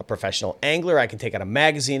a professional angler, I can take out a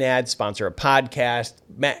magazine ad, sponsor a podcast,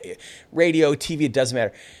 radio, TV, it doesn't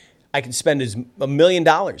matter. I can spend $1 million,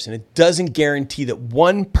 and it doesn't guarantee that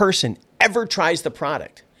one person ever tries the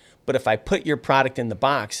product. But if I put your product in the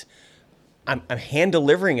box, I'm hand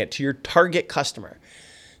delivering it to your target customer.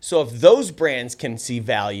 So if those brands can see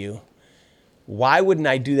value, why wouldn't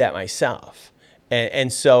I do that myself?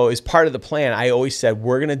 And so as part of the plan, I always said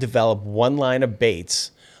we're going to develop one line of baits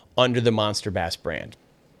under the Monster Bass brand.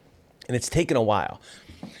 And it's taken a while.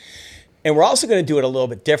 And we're also going to do it a little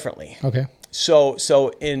bit differently. Okay. So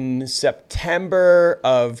in September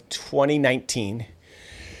of 2019,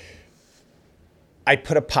 I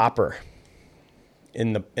put a popper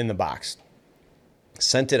in the box,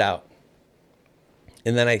 sent it out,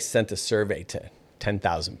 and then I sent a survey to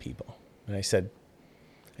 10,000 people. And I said,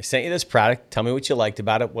 I sent you this product. Tell me what you liked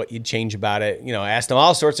about it, what you'd change about it. I asked them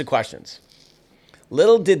all sorts of questions.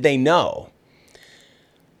 Little did they know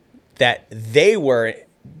that they were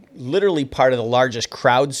literally part of the largest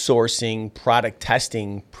crowdsourcing product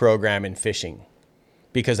testing program in fishing,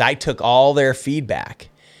 because I took all their feedback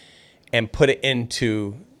and put it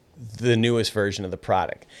into the newest version of the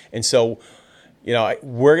product. And so,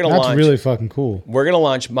 we're going to launch. That's really fucking cool. We're going to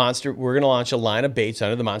launch We're going to launch a line of baits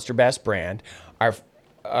under the Monster Bass brand.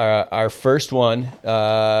 Our first one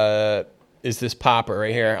is this popper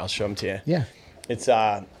right here. I'll show them to you. Yeah. It's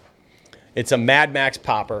a Mad Max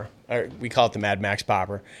popper. Or we call it the Mad Max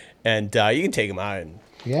popper, and you can take them out. And,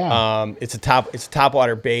 it's a top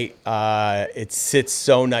water bait. It sits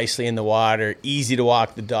so nicely in the water, easy to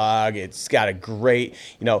walk the dog. It's got a great,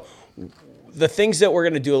 the things that we're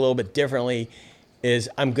going to do a little bit differently is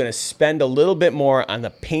I'm going to spend a little bit more on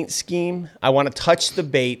the paint scheme. I want to touch the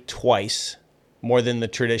bait twice more than the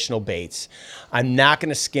traditional baits. I'm not going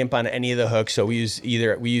to skimp on any of the hooks. So we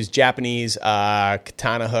use Japanese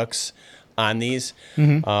katana hooks on these.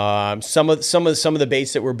 Some of the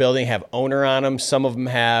baits that we're building have owner on them. Some of them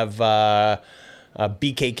have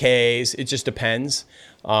BKKs. It just depends.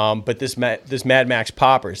 But this Mad Max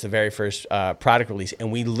popper is the very first product release,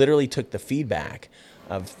 and we literally took the feedback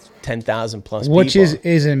of 10,000 plus people. Which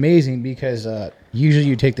is amazing, because usually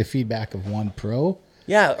you take the feedback of one pro.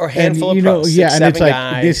 Yeah, or a handful of pros. And it's like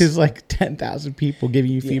guys. This is like 10,000 people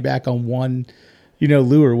giving you feedback on one,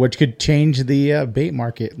 lure, which could change the bait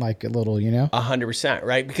market like a little, 100%,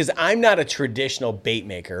 right? Because I'm not a traditional bait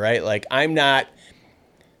maker, right? Like I'm not,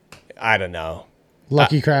 I don't know,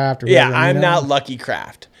 Lucky Craft. Or whatever, I'm not Lucky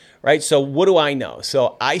Craft, right? So what do I know?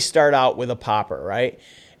 So I start out with a popper, right?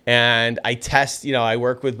 And I test, I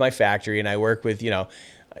work with my factory, and I work with,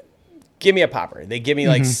 give me a popper. They give me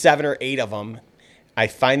like 7 or 8 of them. I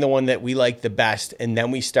find the one that we like the best, and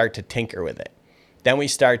then we start to tinker with it. Then we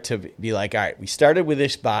start to be like, all right, we started with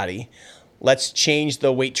this body. Let's change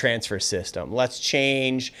the weight transfer system. Let's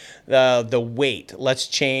change the weight. Let's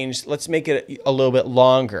make it a little bit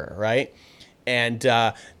longer, right? And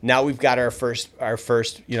now we've got our first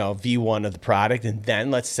V1 of the product, and then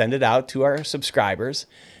let's send it out to our subscribers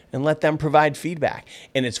and let them provide feedback.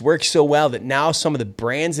 And it's worked so well that now some of the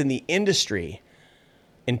brands in the industry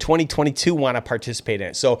in 2022 want to participate in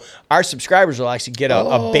it. So our subscribers will actually get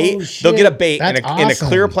a bait. Shit. They'll get a bait in a Awesome.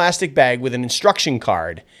 clear plastic bag with an instruction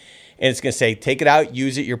card. And it's going to say, take it out,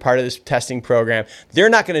 use it. You're part of this testing program. They're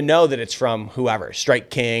not going to know that it's from whoever, Strike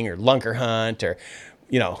King or Lunker Hunt or,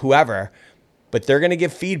 whoever. But they're going to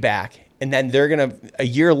give feedback. And then they're going to, a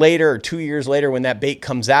year later or 2 years later, when that bait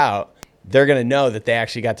comes out, they're going to know that they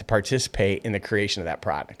actually got to participate in the creation of that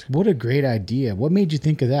product. What a great idea. What made you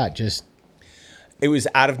think of that? It was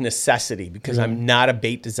out of necessity because I'm not a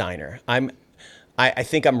bait designer. I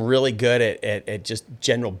think I'm really good at just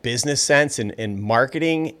general business sense and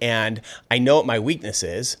marketing, and I know what my weakness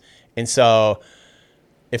is. And so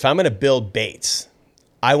if I'm going to build baits,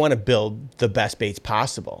 I want to build the best baits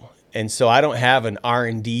possible. And so I don't have an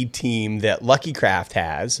R&D team that Lucky Craft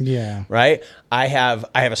has. Yeah. Right? I have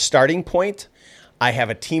a starting point. I have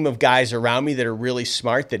a team of guys around me that are really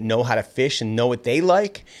smart, that know how to fish and know what they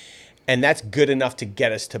like. And that's good enough to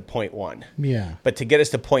get us to point 1. Yeah. But to get us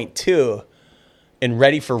to point 2 and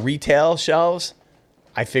ready for retail shelves,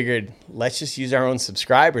 I figured, let's just use our own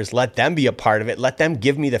subscribers. Let them be a part of it. Let them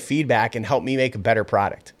give me the feedback and help me make a better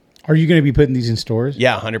product. Are you going to be putting these in stores?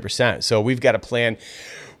 Yeah, 100%. So we've got a plan.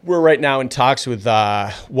 We're right now in talks with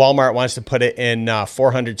Walmart wants to put it in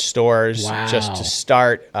 400 stores just to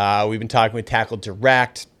start. We've been talking with Tackle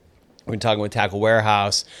Direct. We've been talking with Tackle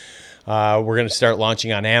Warehouse. We're going to start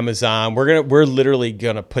launching on Amazon. We're literally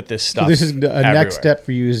going to put this stuff. So this is the everywhere. next step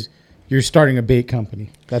for you is you're starting a bait company.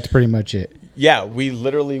 That's pretty much it. Yeah, we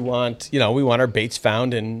literally want our baits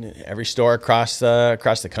found in every store across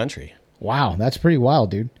the country. Wow, that's pretty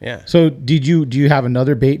wild, dude. Yeah. So do you have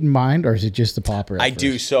another bait in mind, or is it just the popper? I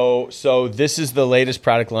do. So this is the latest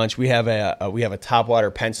product launch. We have a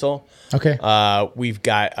topwater pencil. Okay. We've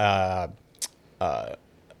got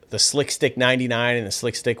the Slick Stick 99 and the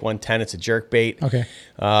Slick Stick 110. It's a jerk bait. Okay.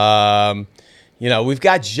 We've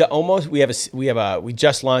got we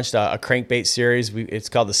just launched a crankbait series. It's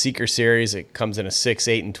called the Seeker series. It comes in a 6,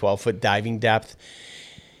 8, and 12 foot diving depth.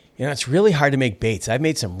 It's really hard to make baits. I've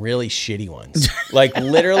made some really shitty ones. Like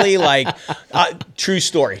literally, true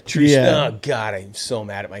story. Yeah. Oh God, I'm so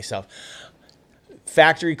mad at myself.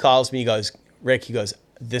 Factory calls me. He goes, Rick. He goes,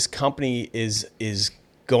 this company is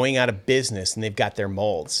going out of business, and they've got their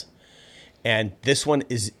molds, and this one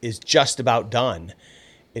is just about done.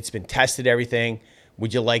 It's been tested, everything.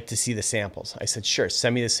 Would you like to see the samples? I said, sure,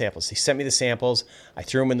 send me the samples. He sent me the samples. I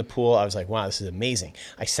threw them in the pool. I was like, wow, this is amazing.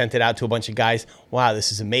 I sent it out to a bunch of guys. Wow,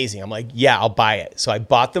 this is amazing. I'm like, yeah, I'll buy it. So I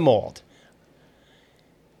bought the mold.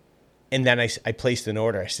 And then I placed an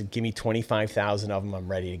order. I said, give me 25,000 of them. I'm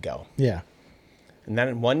ready to go. Yeah. And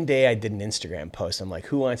then one day I did an Instagram post. I'm like,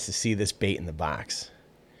 who wants to see this bait in the box?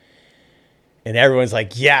 And everyone's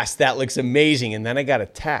like, yes, that looks amazing. And then I got a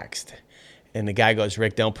text. And the guy goes,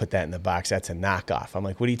 Rick, don't put that in the box. That's a knockoff. I'm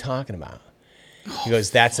like, what are you talking about? He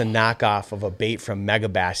goes, that's a knockoff of a bait from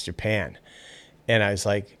Megabass Japan. And I was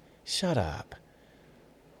like, shut up.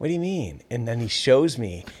 What do you mean? And then he shows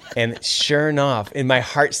me. And sure enough, and my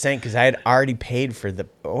heart sank because I had already paid for the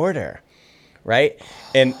order, right?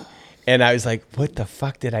 And I was like, what the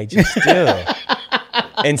fuck did I just do?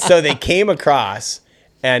 And so they came across.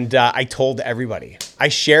 And I told everybody. I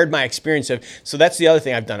shared my experience so that's the other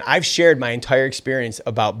thing I've done. I've shared my entire experience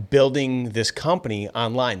about building this company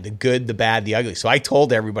online, the good, the bad, the ugly. So I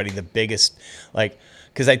told everybody the biggest,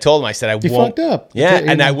 because I told them, I said, You fucked up. Yeah, Okay,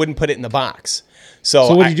 and I wouldn't put it in the box.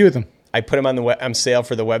 So what did you do with them? I put them on sale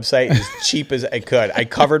for the website as cheap as I could. I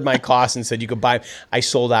covered my costs and said you could buy them. I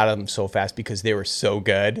sold out of them so fast because they were so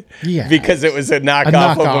good. Yeah. Because it was a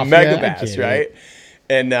knockoff of a Megabass, right?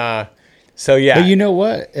 And so, yeah. But you know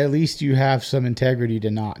what? At least you have some integrity to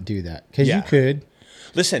not do that. Because you could.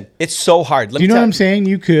 Listen, it's so hard. Do you know what I'm saying?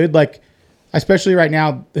 You could. Especially right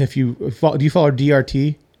now, do you follow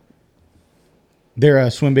DRT? They're a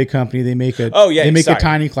swim bait company. They make a a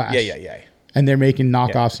tiny class. Yeah. And they're making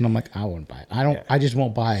knockoffs, and I'm like, I won't buy it. I just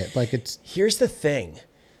won't buy it. Here's the thing.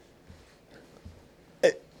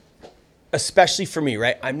 Especially for me,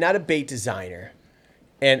 right? I'm not a bait designer.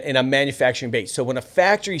 And I'm manufacturing bait. So when a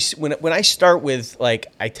factory, when I start with I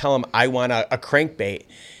tell them I want a crankbait,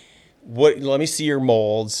 let me see your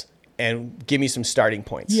molds, and give me some starting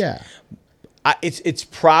points. Yeah. It's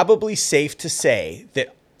probably safe to say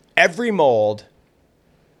that every mold,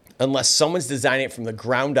 unless someone's designing it from the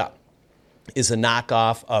ground up, is a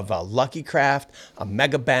knockoff of a Lucky Craft, a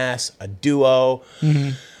Megabass, a Duo,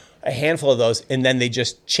 a handful of those, and then they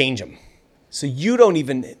just change them. So you don't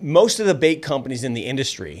even, most of the bait companies in the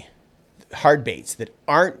industry, hard baits that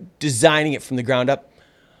aren't designing it from the ground up,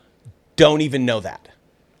 don't even know that,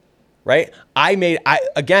 right?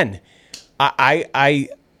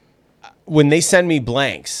 When they send me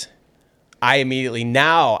blanks, I immediately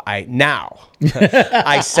I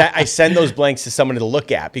send those blanks to someone to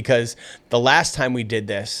look at, because the last time we did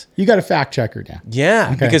this, You got a fact checker now.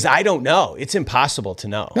 yeah, because I don't know. It's impossible to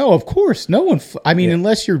know. No, of course. No one.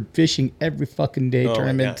 Unless you're fishing every fucking day my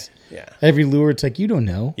tournament, God. Yeah. every lure, it's like you don't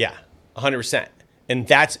know. Yeah, 100%. And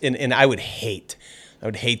that's and I would hate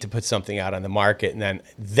to put something out on the market and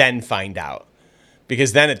then find out,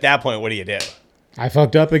 because then at that point, what do you do? I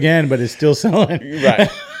fucked up again, but it's still selling. Right.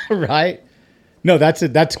 Right. No, that's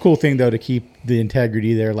a cool thing though, to keep the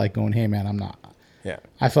integrity there. Like going, hey man,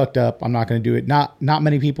 I fucked up. I'm not going to do it. Not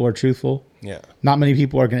many people are truthful. Yeah. Not many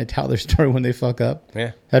people are going to tell their story when they fuck up.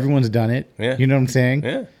 Yeah. Everyone's done it. Yeah. You know what I'm saying?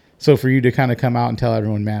 Yeah. So for you to kind of come out and tell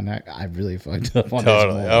everyone, man, I really fucked up on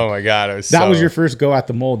Totally. this mold. Oh my God. That was your first go at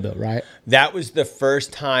the mold though, right? That was the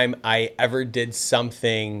first time I ever did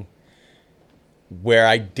something where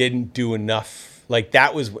I didn't do enough. Like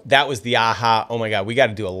that was the aha. Oh my God, we got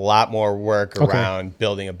to do a lot more work around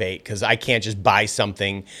building a bait, because I can't just buy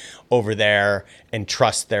something over there and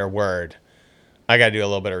trust their word. I got to do a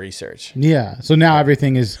little bit of research. Yeah. So now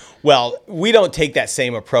everything is. Well, we don't take that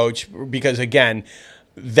same approach, because again,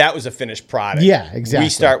 that was a finished product. Yeah,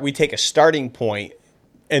 exactly. We take a starting point,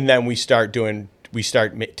 and then we start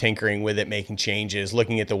tinkering with it, making changes,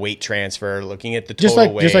 looking at the weight transfer, looking at the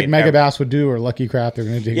total weight. Just like Megabass would do, or Lucky Craft, they're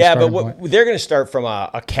going to do. Yeah, but they're going to start from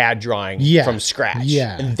a CAD drawing from scratch.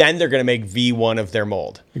 Yeah. And then they're going to make V1 of their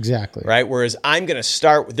mold. Exactly. Right? Whereas I'm going to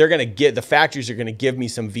start, the factories are going to give me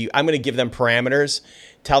some I'm going to give them parameters,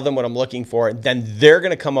 tell them what I'm looking for, and then they're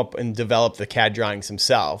going to come up and develop the CAD drawings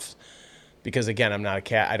themselves. Because again, I'm not a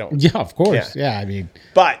CAD. I don't. Yeah, of course. Yeah,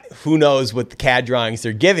 But who knows what the CAD drawings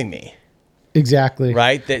they're giving me? Exactly.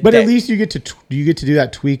 Right. But at least you get to do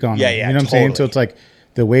that tweak on them. Yeah. You know what I'm saying? So it's like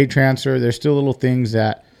the weight transfer. There's still little things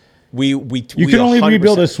that you can only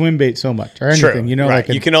rebuild a swim bait so much or anything. True, right.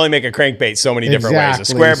 You can only make a crankbait so many different ways. A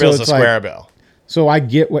square bill is a square bill. So I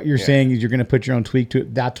get what you're saying is you're going to put your own tweak to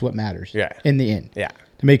it. That's what matters. Yeah. In the end. Yeah.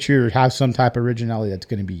 To make sure you have some type of originality that's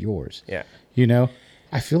going to be yours. Yeah. You know,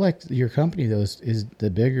 I feel like your company though is the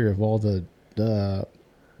bigger of all the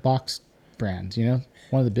box brands. You know,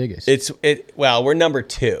 one of the biggest. Well, we're number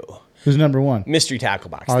 2. Who's number 1? Mystery Tackle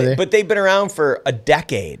Box. Are they? But they've been around for a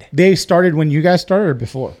decade. They started when you guys started or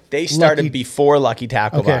before? They started before Lucky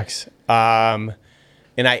Tackle Box. And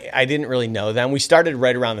I didn't really know them. We started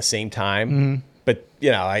right around the same time. Mm-hmm. But,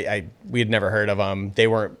 we had never heard of them. They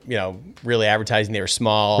weren't, really advertising. They were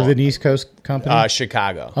small. Was it an East Coast company?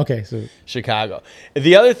 Chicago. Okay, so Chicago.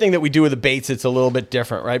 The other thing that we do with the baits, it's a little bit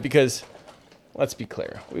different, right? Because let's be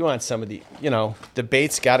clear. We want some of the, the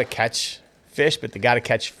baits got to catch fish, but they got to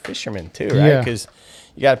catch fishermen too, right? Because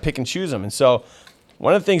you got to pick and choose them. And so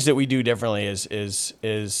one of the things that we do differently is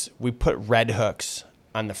we put red hooks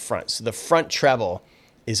on the front. So the front treble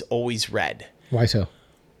is always red. Why so?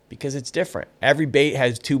 Because it's different. Every bait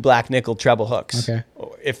has 2 black nickel treble hooks. Okay.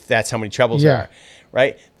 If that's how many trebles there are.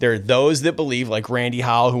 Right? There are those that believe, like Randy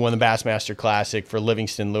Howell, who won the Bassmaster Classic for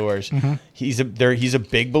Livingston Lures. Mm-hmm. He's a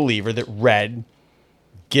big believer that red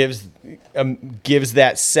gives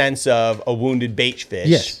that sense of a wounded bait fish.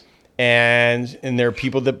 Yes. And there are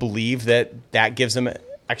people that believe that gives them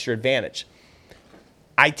extra advantage.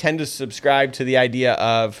 I tend to subscribe to the idea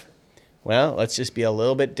of, well, let's just be a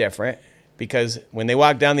little bit different, because when they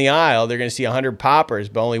walk down the aisle, they're going to see 100 poppers,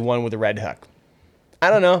 but only one with a red hook. I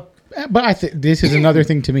don't know. But I think this is another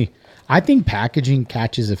thing to me. I think packaging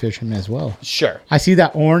catches a fisherman as well. Sure. I see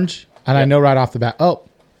that orange, and I know right off the bat, oh,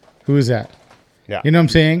 who is that? Yeah. You know what I'm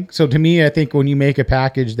saying? So to me, I think when you make a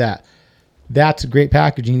package that's great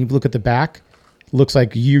packaging, you look at the back, looks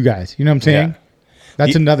like you guys. You know what I'm saying? Yeah.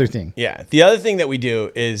 That's another thing. Yeah. The other thing that we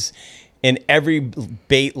do is in every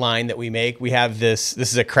bait line that we make, we have this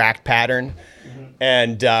is a cracked pattern. Mm-hmm.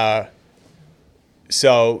 And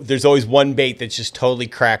so there's always one bait that's just totally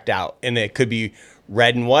cracked out. And it could be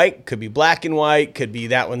red and white, could be black and white, could be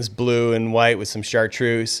that one's blue and white with some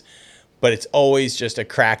chartreuse. But it's always just a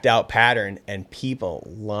cracked out pattern, and people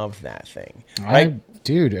love that thing. Right?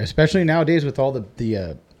 Dude, especially nowadays with all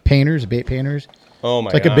the painters, bait painters, Oh my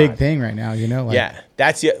It's like God. a big thing right now, Like, Yeah,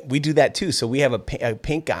 that's it. We do that too. So we have a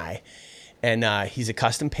paint guy, and he's a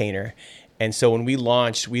custom painter. And so when we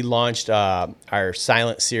launched our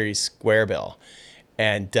Silent Series Square Bill,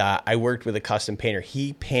 and I worked with a custom painter.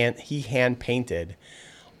 He hand painted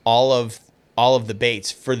all of the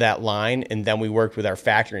baits for that line, and then we worked with our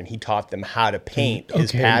factory, and he taught them how to paint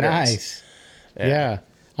his patterns. Nice. Yeah.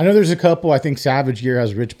 I know there's a couple. I think Savage Gear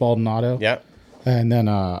has Rich Baldonado. Yep. And then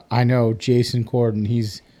I know Jason Corden.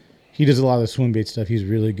 He does a lot of the swim bait stuff. He's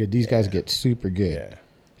really good. These guys get super good. Yeah.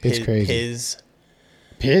 It's crazy.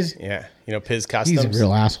 Piz? Yeah. You know, Piz Customs. He's a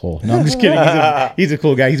real asshole. No, I'm just kidding. He's a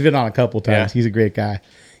cool guy. He's been on a couple times. Yeah. He's a great guy.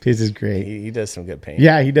 Piz is great. He does some good painting.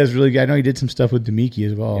 Yeah, he does really good. I know he did some stuff with Demiki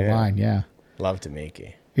as well online. Yeah. Love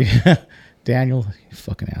Demiki. Yeah. Daniel, you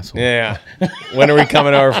fucking asshole. Yeah. When are we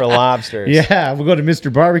coming over for lobsters? Yeah, we'll go to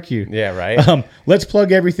Mr. Barbecue. Yeah, right. Let's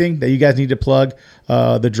plug everything that you guys need to plug.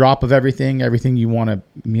 The drop of everything you want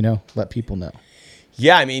to, let people know.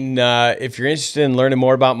 Yeah, I mean, if you're interested in learning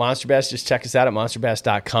more about Monster Bass, just check us out at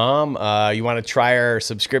monsterbass.com. You want to try our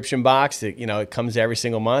subscription box? It comes every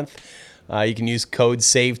single month. You can use code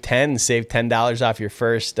SAVE10 and save $10 off your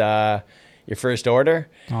first order.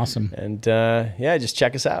 Awesome. And just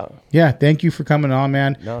check us out. Yeah, thank you for coming on,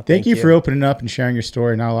 man. No, thank you for opening up and sharing your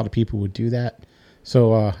story. Not a lot of people would do that.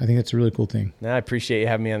 So I think that's a really cool thing. I appreciate you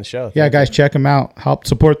having me on the show. Yeah, guys, check them out. Help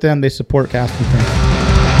support them. They support Casting Things.